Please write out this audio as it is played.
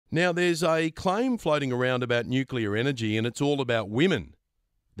Now, there's a claim floating around about nuclear energy, and it's all about women.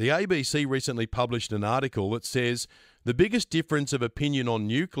 The ABC recently published an article that says the biggest difference of opinion on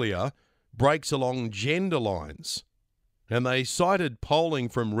nuclear breaks along gender lines. And they cited polling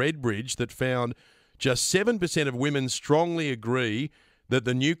from Redbridge that found just 7% of women strongly agree that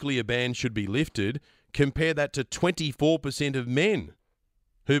the nuclear ban should be lifted. Compare that to 24% of men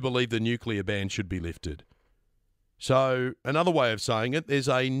who believe the nuclear ban should be lifted. So another way of saying it, there's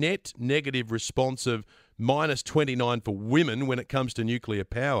a net negative response of minus 29 for women when it comes to nuclear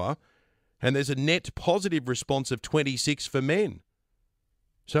power, and there's a net positive response of 26 for men.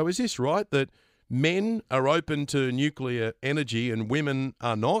 So is this right, that men are open to nuclear energy and women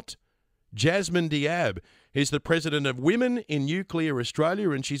are not? Jasmin Diab is the president of Women in Nuclear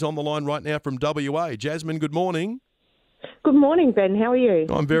Australia, and she's on the line right now from WA. Jasmin, good morning. Good morning, Ben. How are you?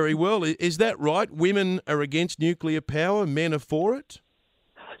 I'm very well. Is that right? Women are against nuclear power, men are for it?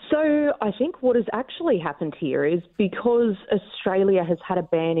 So I think what has actually happened here is because Australia has had a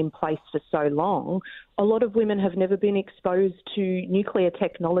ban in place for so long, a lot of women have never been exposed to nuclear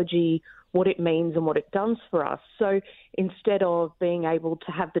technology, what it means and what it does for us. So instead of being able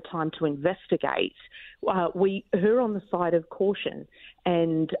to have the time to investigate, we err on the side of caution,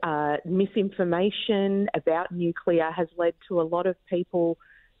 and misinformation about nuclear has led to a lot of people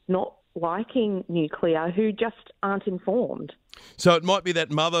not liking nuclear who just aren't informed. So it might be that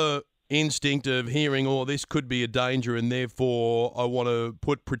mother instinct of hearing, oh, this could be a danger and therefore I want to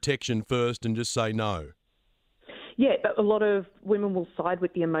put protection first and just say no. Yeah, but a lot of women will side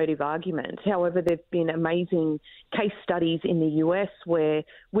with the emotive argument. However, there have been amazing case studies in the US where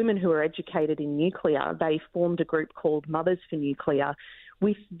women who are educated in nuclear, they formed a group called Mothers for Nuclear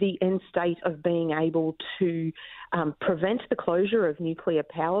with the end state of being able to prevent the closure of nuclear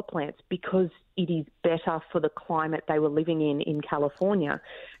power plants because it is better for the climate they were living in California.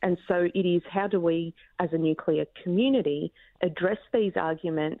 And so it is, how do we, as a nuclear community, address these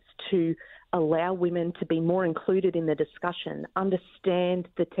arguments to allow women to be more included in the discussion, understand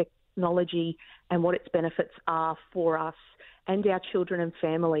the technology and what its benefits are for us and our children and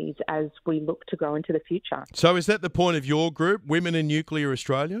families as we look to grow into the future. So is that the point of your group, Women in Nuclear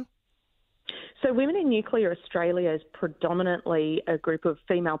Australia? So Women in Nuclear Australia is predominantly a group of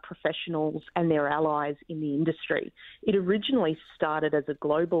female professionals and their allies in the industry. It originally started as a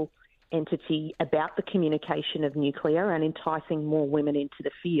global entity about the communication of nuclear and enticing more women into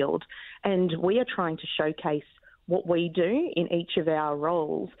the field. And we are trying to showcase what we do in each of our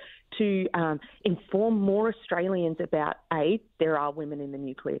roles to inform more Australians about, A, there are women in the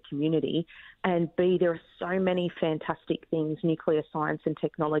nuclear community, and B, there are so many fantastic things nuclear science and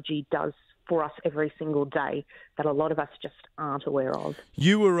technology does for us every single day that a lot of us just aren't aware of.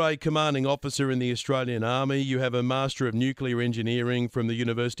 You were a commanding officer in the Australian Army. You have a Master of Nuclear Engineering from the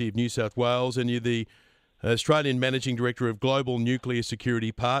University of New South Wales, and you're the Australian Managing Director of Global Nuclear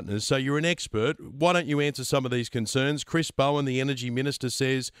Security Partners. So you're an expert. Why don't you answer some of these concerns? Chris Bowen, the Energy Minister,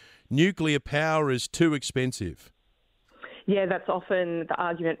 says nuclear power is too expensive. Yeah, that's often the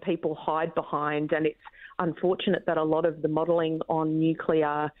argument people hide behind, and it's unfortunate that a lot of the modelling on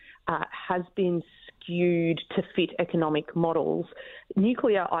nuclear has been skewed to fit economic models.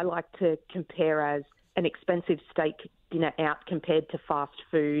 Nuclear, I like to compare as an expensive steak dinner out compared to fast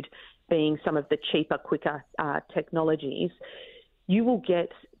food being some of the cheaper, quicker technologies. You will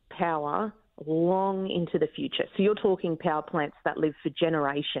get power long into the future. So you're talking power plants that live for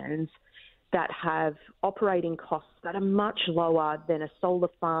generations that have operating costs that are much lower than a solar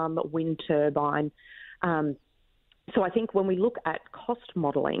farm, a wind turbine. So I think when we look at cost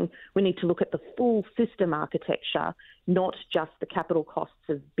modelling, we need to look at the full system architecture, not just the capital costs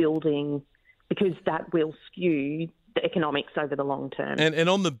of building, because that will skew the economics over the long term. And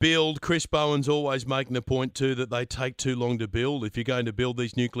on the build, Chris Bowen's always making the point too that they take too long to build if you're going to build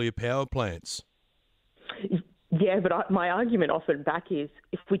these nuclear power plants. Yeah, but my argument often back is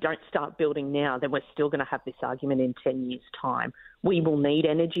if we don't start building now, then we're still going to have this argument in 10 years' time. We will need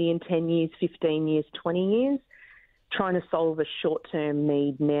energy in 10 years, 15 years, 20 years. Trying to solve a short-term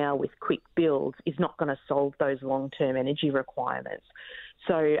need now with quick builds is not going to solve those long-term energy requirements.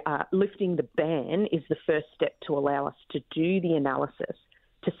 So lifting the ban is the first step to allow us to do the analysis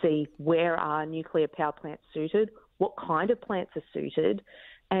to see where are nuclear power plants suited, what kind of plants are suited,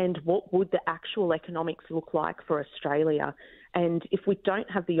 and what would the actual economics look like for Australia. And if we don't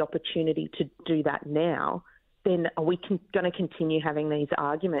have the opportunity to do that now, then are we going to continue having these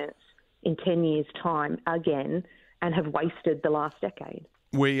arguments in 10 years' time again and have wasted the last decade?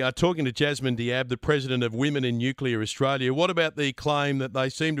 We are talking to Jasmin Diab, the president of Women in Nuclear Australia. What about the claim that they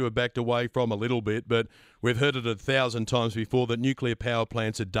seem to have backed away from a little bit, but we've heard it 1,000 times before, that nuclear power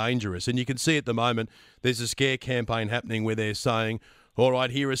plants are dangerous? And you can see at the moment there's a scare campaign happening where they're saying, all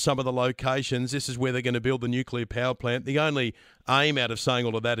right, here are some of the locations. This is where they're going to build the nuclear power plant. The only aim out of saying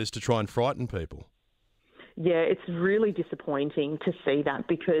all of that is to try and frighten people. Yeah, it's really disappointing to see that,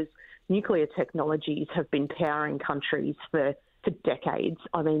 because nuclear technologies have been powering countries for decades.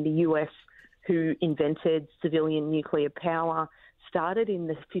 I mean, the US, who invented civilian nuclear power, started in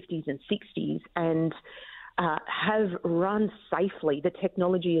the 50s and 60s and have run safely. The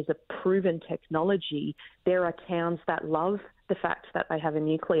technology is a proven technology. There are towns that love the fact that they have a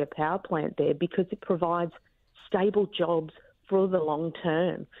nuclear power plant there because it provides stable jobs for the long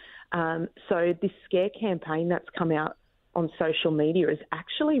term. So this scare campaign that's come out on social media is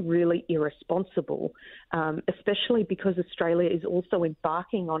actually really irresponsible, especially because Australia is also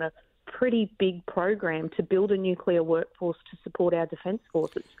embarking on a pretty big program to build a nuclear workforce to support our defence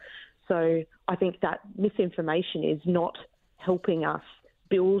forces. So I think that misinformation is not helping us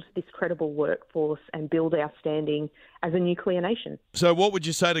build this credible workforce and build our standing as a nuclear nation. So what would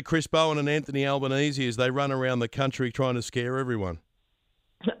you say to Chris Bowen and Anthony Albanese as they run around the country trying to scare everyone?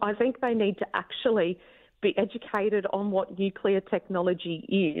 I think they need to actually be educated on what nuclear technology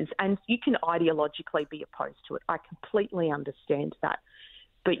is, and you can ideologically be opposed to it. I completely understand that,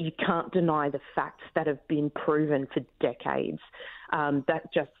 but you can't deny the facts that have been proven for decades. That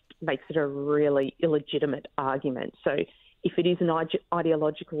just makes it a really illegitimate argument. So if it is an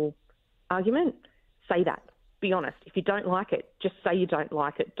ideological argument, say that. Be honest. If you don't like it, just say you don't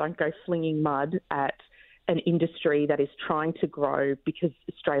like it. Don't go flinging mud at an industry that is trying to grow because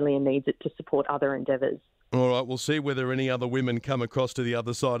Australia needs it to support other endeavours. All right, we'll see whether any other women come across to the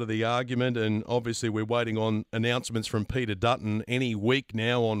other side of the argument, and obviously we're waiting on announcements from Peter Dutton any week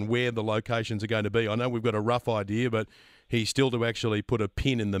now on where the locations are going to be. I know we've got a rough idea, but he's still to actually put a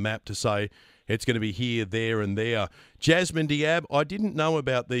pin in the map to say it's going to be here, there and there. Jasmin Diab, I didn't know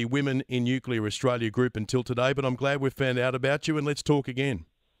about the Women in Nuclear Australia group until today, but I'm glad we've found out about you, and let's talk again.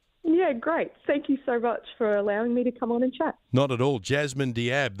 Yeah, great. Thank you so much for allowing me to come on and chat. Not at all. Jasmin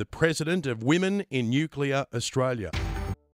Diab, the president of Women in Nuclear Australia.